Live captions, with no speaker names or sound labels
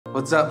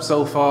What's up,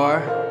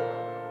 Sofar?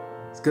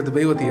 It's good to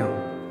be with you.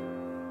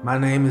 My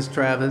name is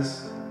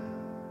Travis.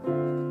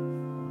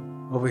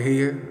 Over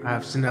here, I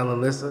have Chanel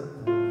Alyssa.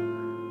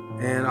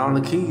 And on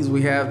the keys,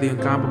 we have the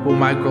incomparable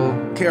Michael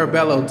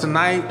Carabello.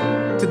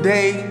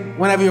 Today,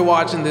 whenever you're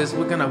watching this,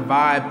 we're gonna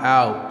vibe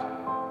out.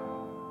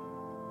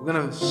 We're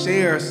gonna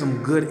share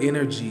some good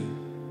energy.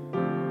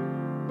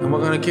 And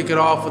we're gonna kick it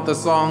off with a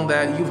song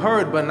that you've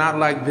heard, but not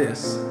like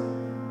this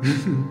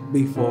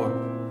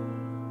before.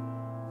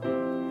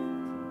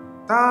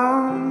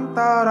 Dum,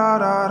 da, da,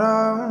 da,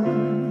 dum.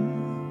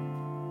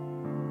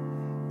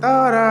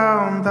 Da,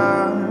 dum,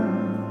 dum.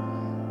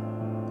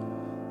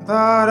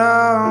 Da,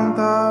 dum,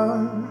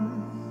 dum.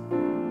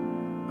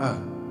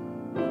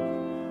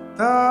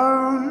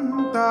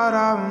 Dum, da,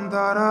 dum,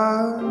 da,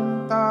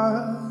 dum, da.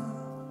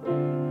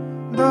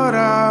 Da,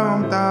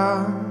 dum,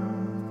 dum.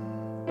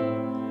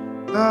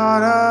 Da,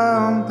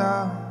 dum,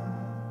 dum.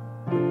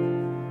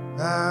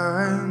 There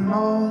ain't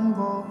no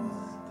gold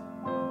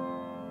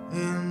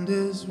in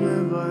this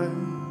river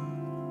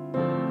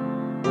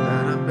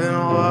that I've been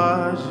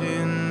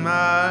washing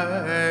my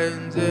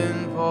hands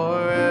in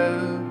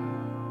forever.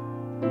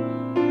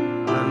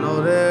 I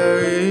know there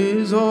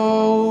is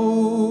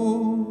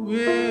hope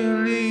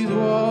in these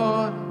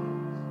waters,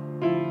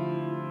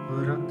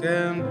 but I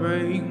can't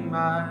bring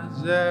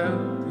myself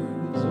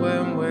to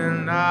swim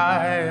when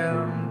I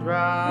am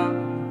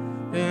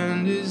drowned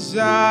in this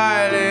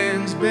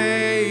silence,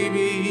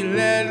 baby,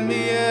 let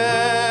me in.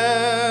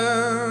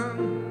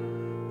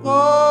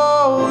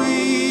 Oh,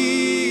 easy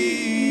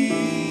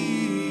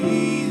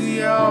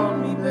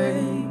on me,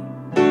 babe.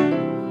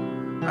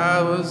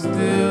 I was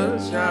still a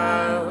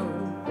child,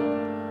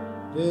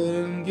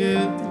 didn't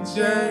get the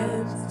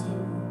chance to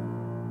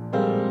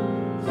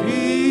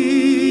feel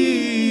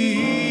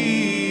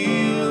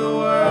the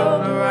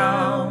world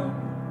around.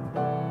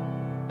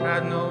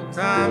 Had no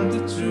time to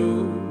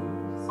choose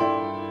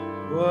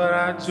what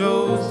I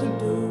chose to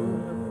do.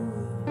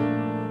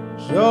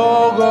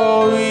 So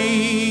go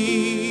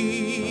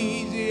easy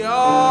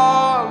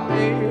on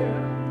me,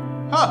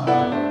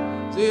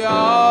 easy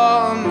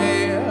on me,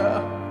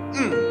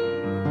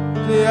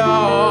 easy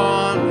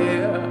on me.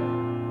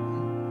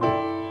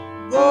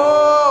 Go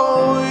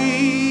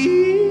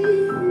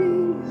easy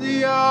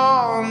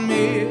on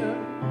me,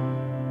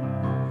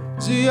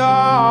 easy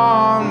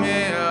on me,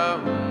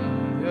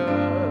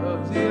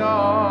 easy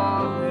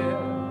on me.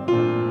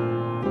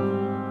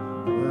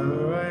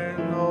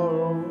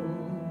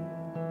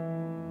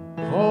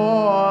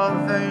 For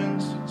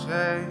things to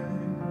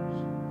change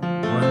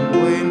when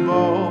we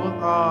both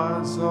are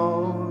so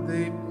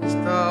deeply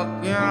stuck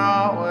in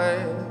our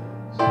ways.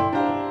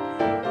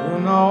 You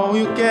know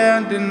you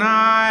can't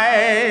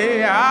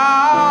deny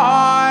how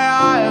hard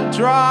I have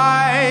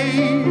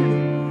tried.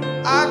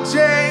 I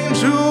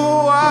changed who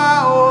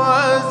I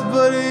was,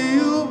 but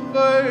you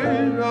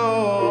first know.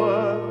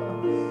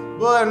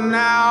 But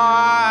now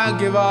I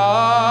give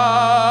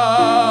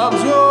up.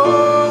 So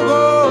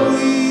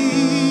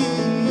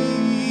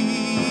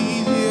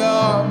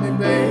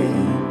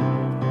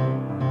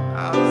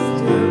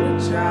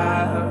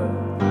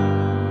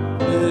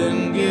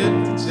didn't get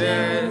the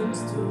chance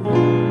to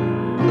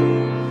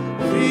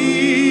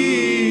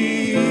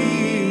feel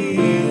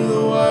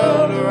the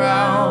world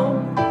around.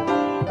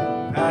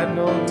 Had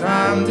no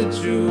time to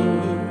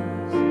choose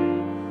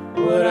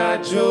what I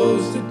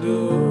chose to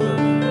do.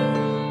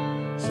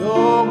 So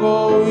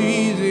go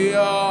easy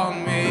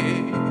on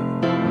me,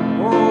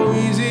 go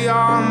easy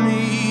on me,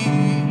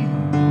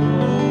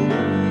 go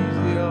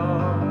easy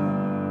on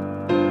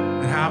me.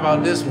 And how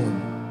about this one?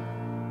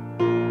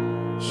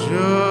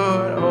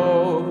 Should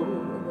old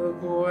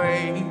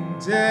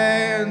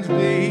acquaintance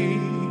be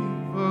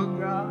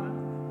forgot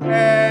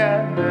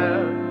and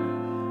never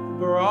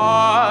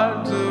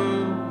brought to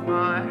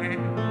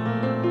mind?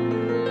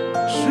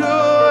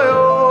 Should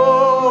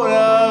old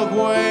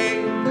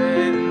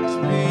acquaintance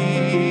be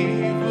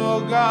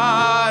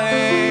forgot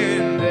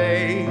in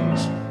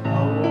days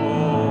of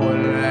old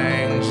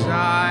lang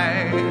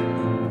syne?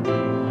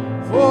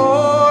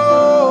 For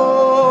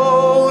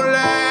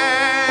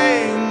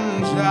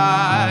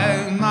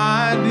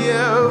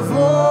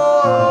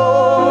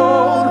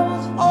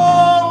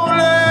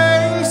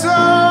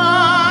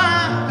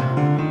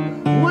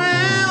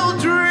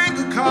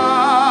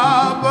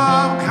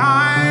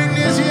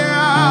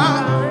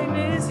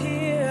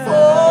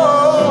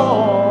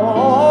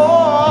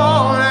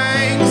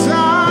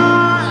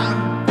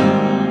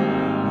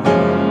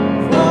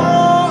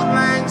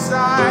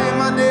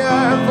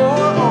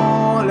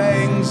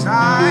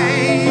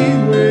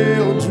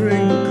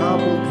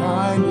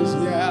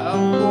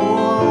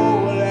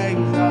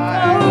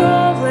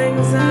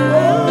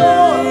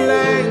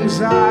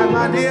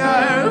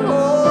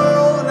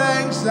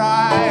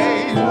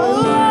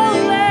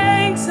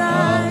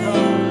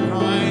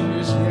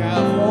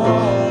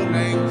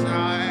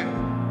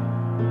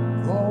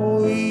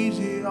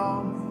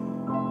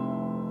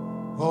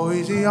go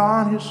easy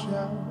on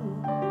yourself.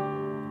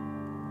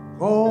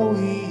 Go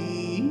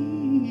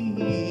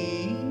easy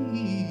on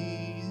me.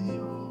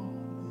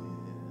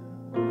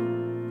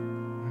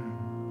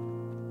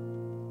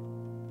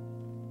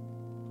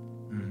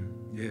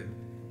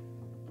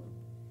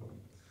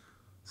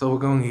 So we're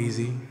going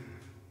easy.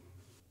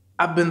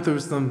 I've been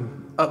through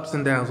some ups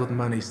and downs with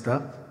money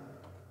stuff.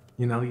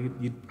 You know,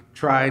 you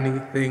try new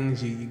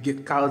things, you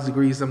get college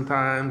degrees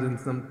sometimes, and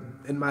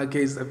in my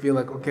case, I feel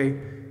like, okay,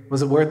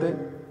 was it worth it?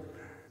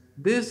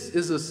 This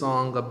is a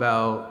song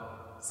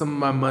about some of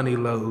my money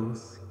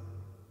lows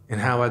and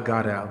how I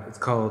got out. It's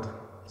called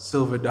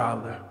Silver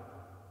Dollar.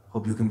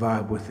 Hope you can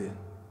vibe with it,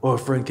 or a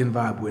friend can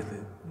vibe with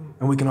it,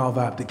 and we can all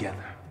vibe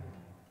together.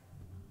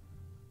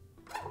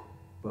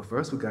 But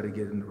first, we gotta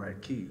get in the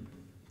right key,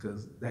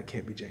 because that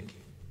can't be janky.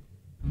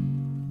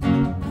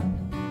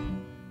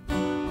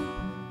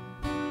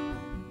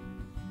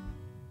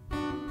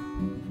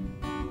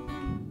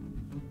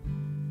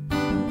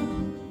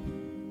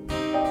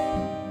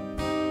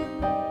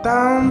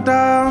 Down,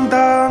 down,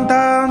 down,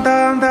 down,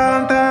 down,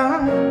 down,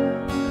 down.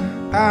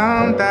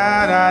 Down,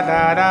 da, da,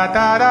 da, da,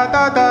 da, da,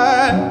 da, da.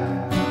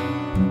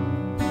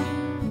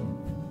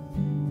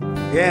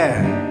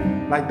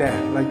 Yeah, like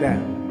that, like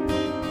that.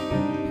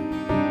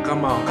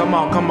 Come on, come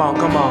on, come on,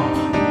 come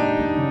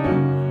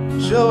on.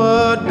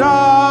 Sugar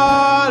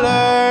darling,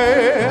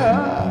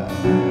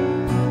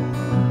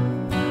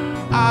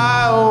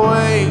 I'll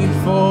wait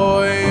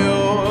for you.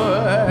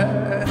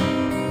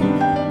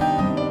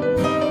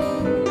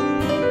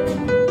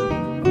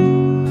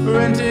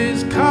 Rent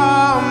is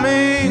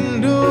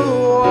coming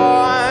due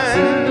on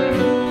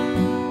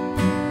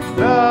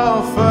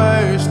the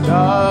 1st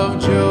of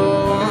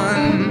June.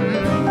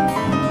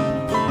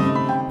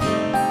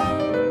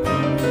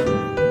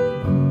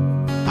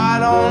 I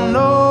don't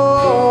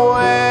know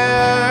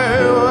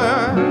where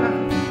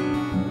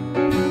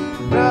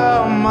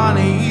the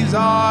monies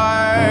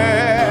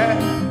are.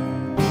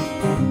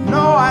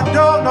 No, I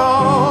don't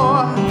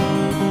know.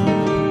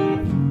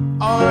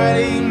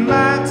 Already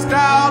maxed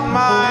out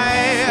my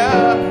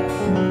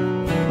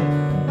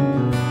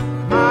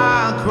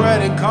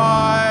credit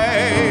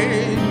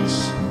cards.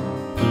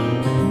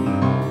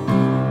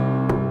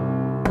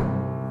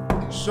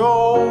 So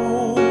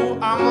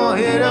I'ma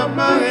hit up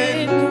my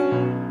head,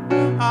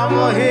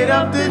 I'ma hit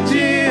up the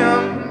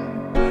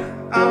gym,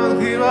 I'ma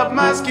clear up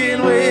my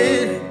skin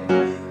with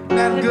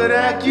that good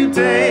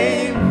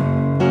Accutane.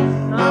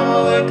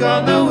 I'ma work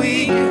on the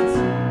weekends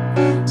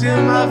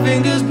till my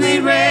fingers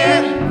bleed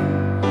red,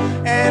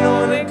 and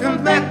when it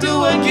comes back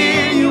to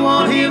again, you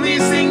won't hear me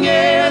sing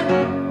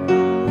it.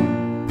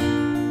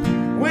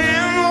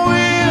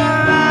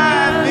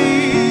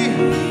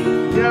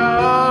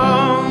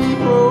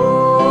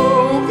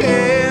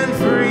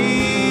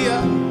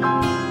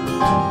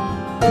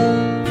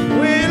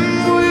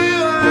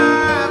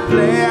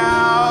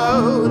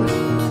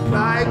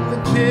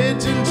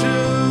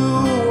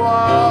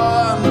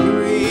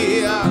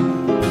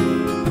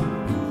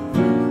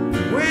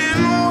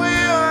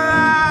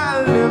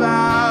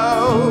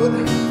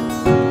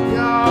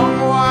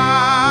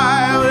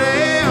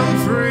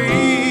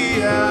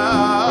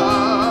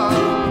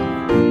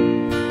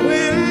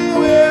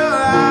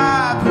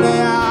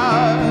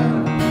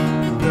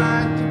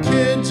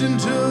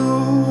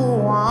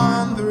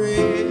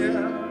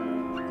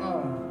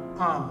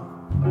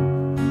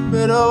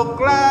 Middle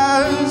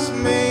class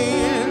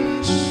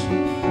means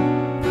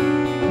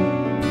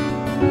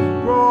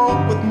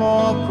broke with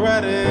more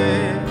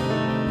credit.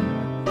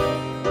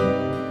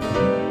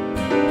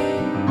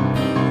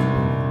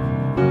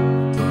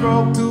 Too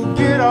broke to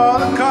get all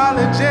the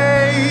college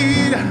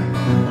aid.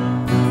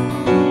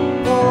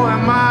 Oh,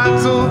 am I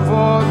too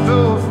poor to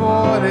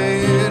afford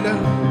it?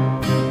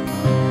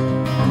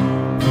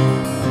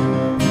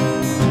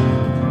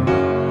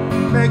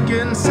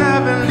 Making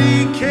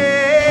 70K.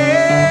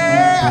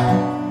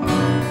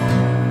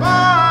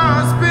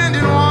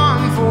 Spending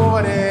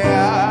 140.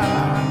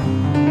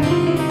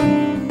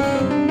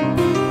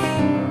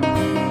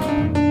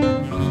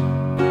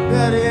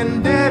 Dead and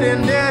dead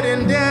and dead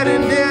and dead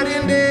and dead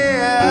and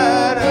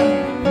dead.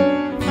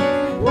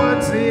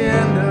 What's the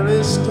end of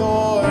this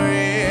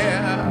story?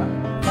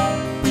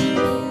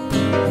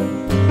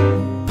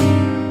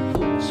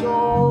 So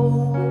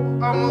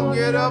I'ma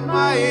get up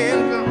my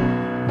income,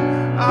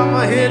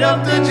 I'ma hit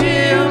up the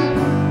gym,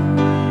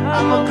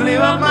 I'ma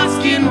clear up my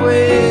skin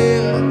with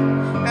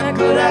that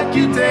good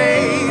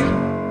Accutane.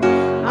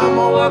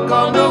 I'ma work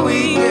on the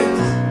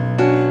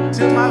weekends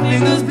till my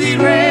fingers bleed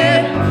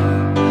red,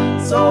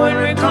 so when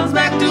it comes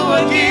back to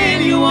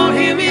again, you won't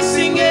hear me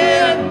sing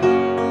it.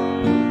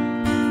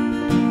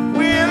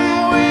 When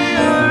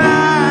will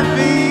I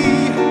be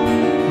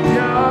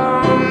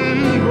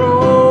young,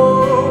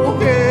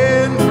 broke,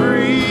 and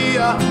free?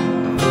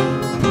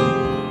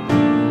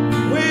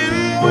 When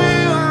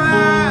will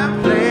I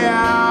play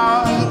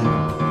out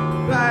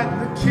like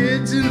the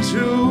kids in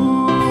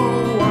 213?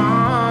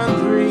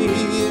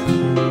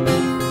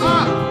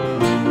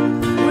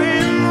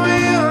 When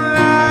will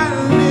I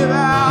live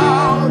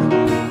out?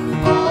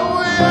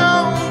 Oh,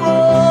 young,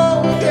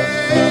 broke,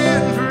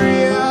 and free.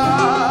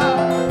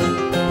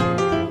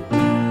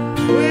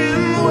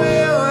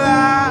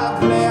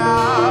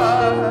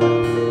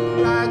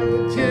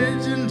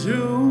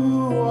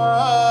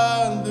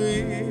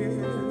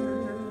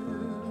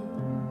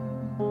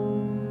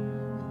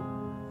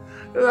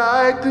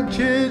 the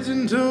kids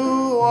into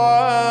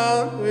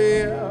what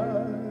we are.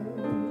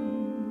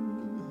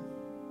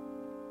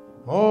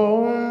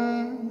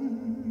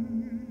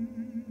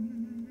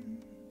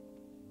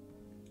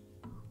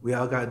 We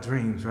all got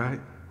dreams,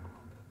 right?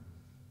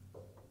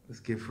 Let's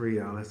get free,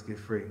 y'all. Let's get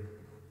free.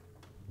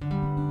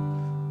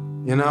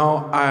 You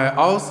know, I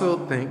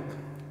also think,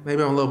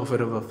 maybe I'm a little bit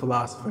of a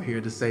philosopher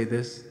here to say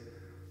this.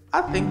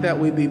 I think that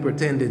we be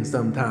pretending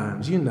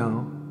sometimes, you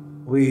know.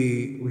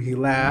 We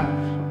laugh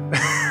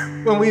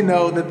when we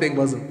know the thing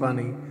wasn't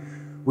funny.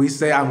 We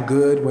say I'm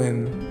good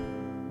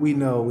when we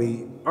know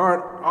we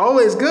aren't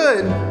always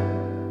good.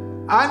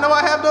 I know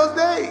I have those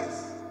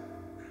days.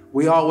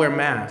 We all wear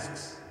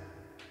masks.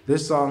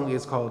 This song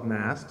is called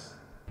Masks.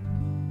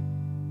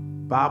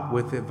 Bop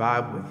with it,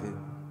 vibe with it.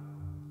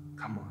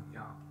 Come on,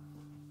 y'all.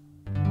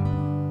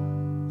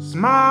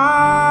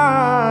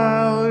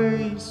 Smile,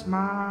 we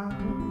smile.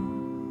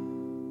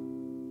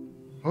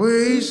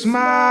 We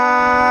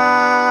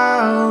smile,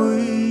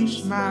 we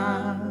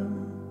smile.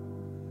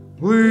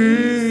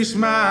 We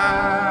smile,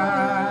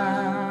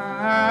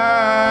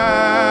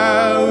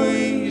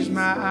 we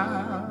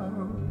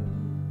smile.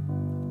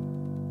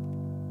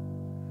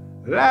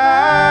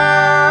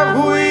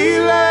 Laugh, we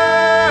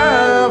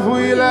laugh,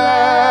 we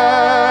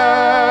laugh,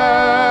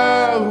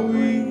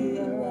 we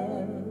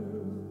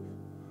laugh,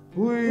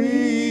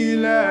 we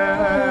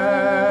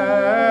laugh,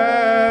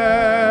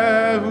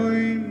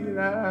 we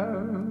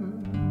laugh.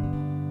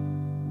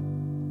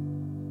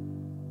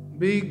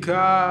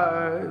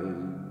 Because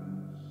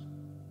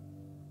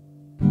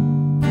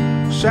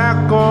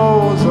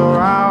shackles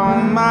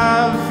around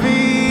my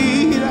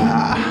feet,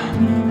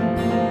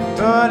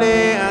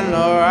 turning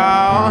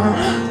around,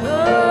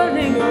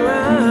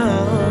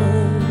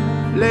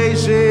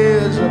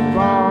 laces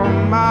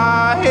upon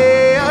my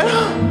head.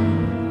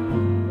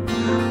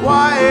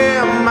 Why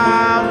am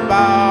I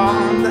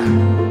bound?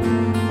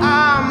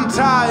 I'm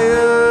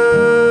tired.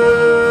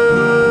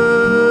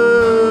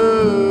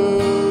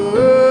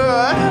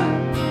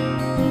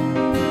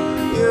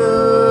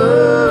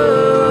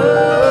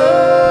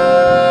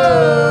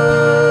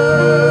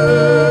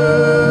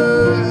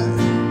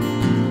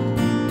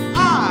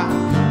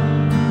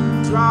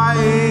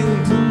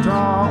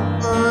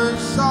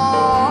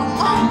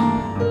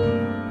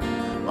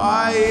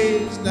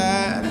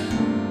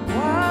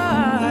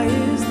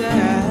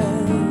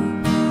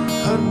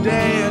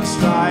 Dance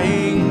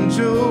trying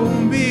to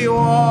be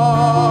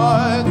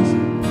what?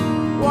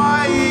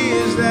 Why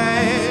is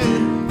that?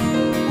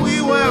 We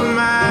were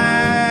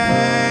masks.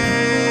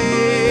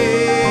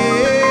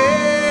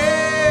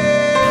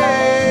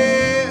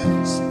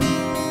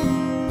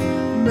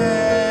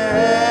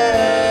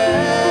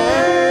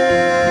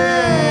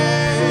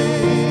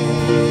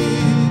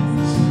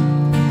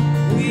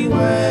 We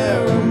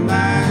wear a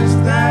mask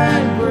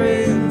that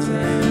brings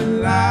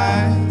in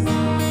light.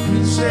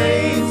 It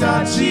shades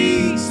our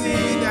cheeks,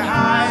 it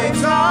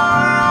hides our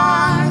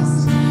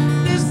eyes.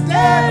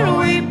 Instead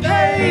we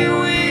play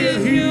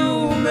with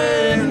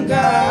human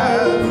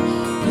guile,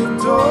 the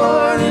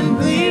torn and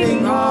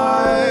bleeding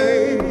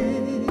heart.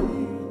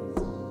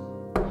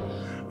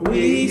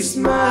 We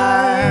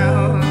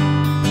smile.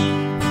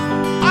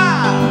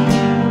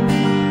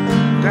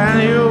 Can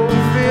you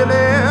feel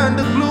it?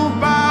 The glue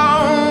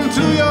bound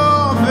to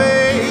your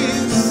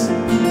face.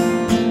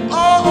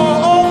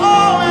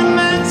 Oh, it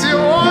makes you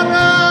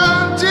wanna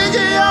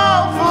jiggy your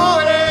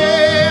foot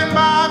and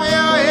bob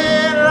your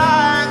head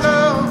like a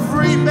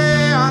free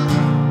man.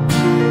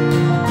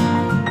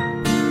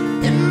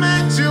 It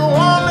makes you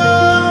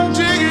wanna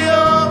jiggy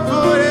your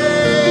foot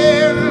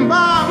and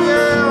bob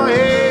your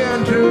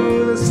head to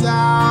the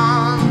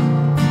sound.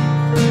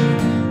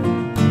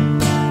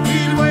 We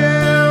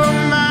wear a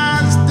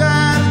mask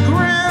that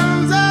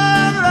grins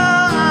and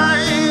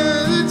lies.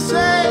 It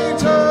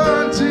shades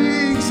our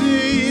cheeks,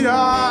 it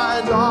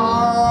hides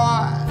our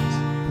eyes.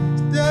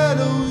 Instead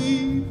we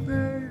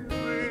play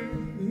with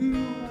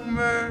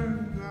human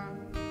guile,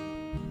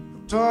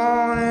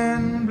 torn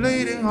and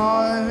bleeding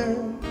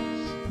hearts,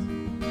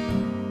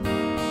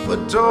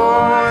 with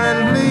torn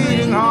and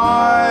bleeding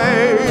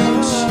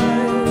hearts,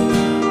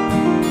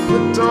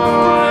 with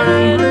torn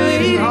and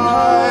bleeding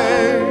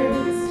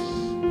hearts.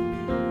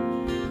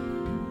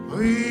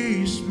 We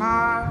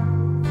smile.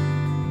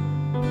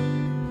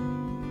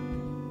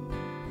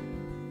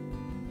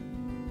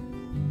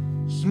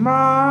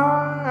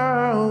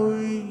 Smile,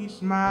 we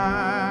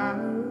smile.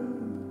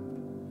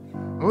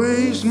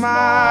 We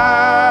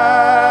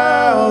smile,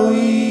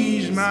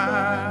 we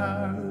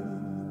smile.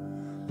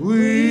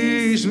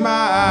 We smile,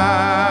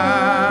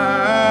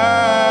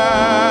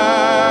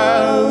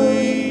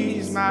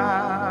 we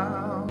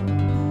smile.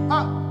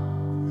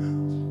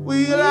 We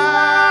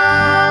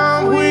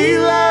laugh, we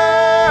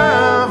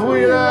laugh,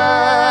 we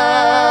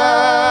laugh,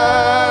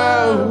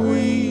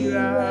 we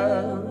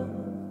laugh,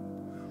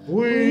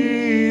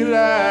 we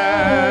laugh.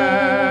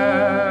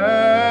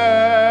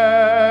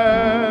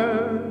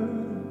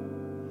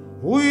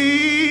 We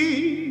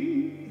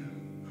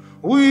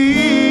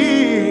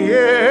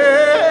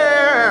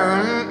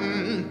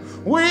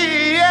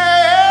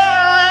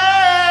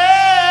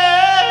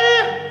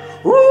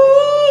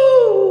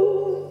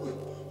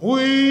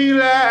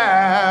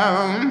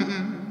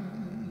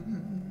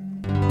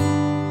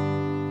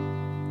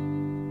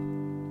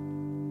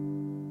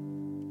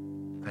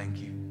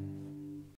Thank you.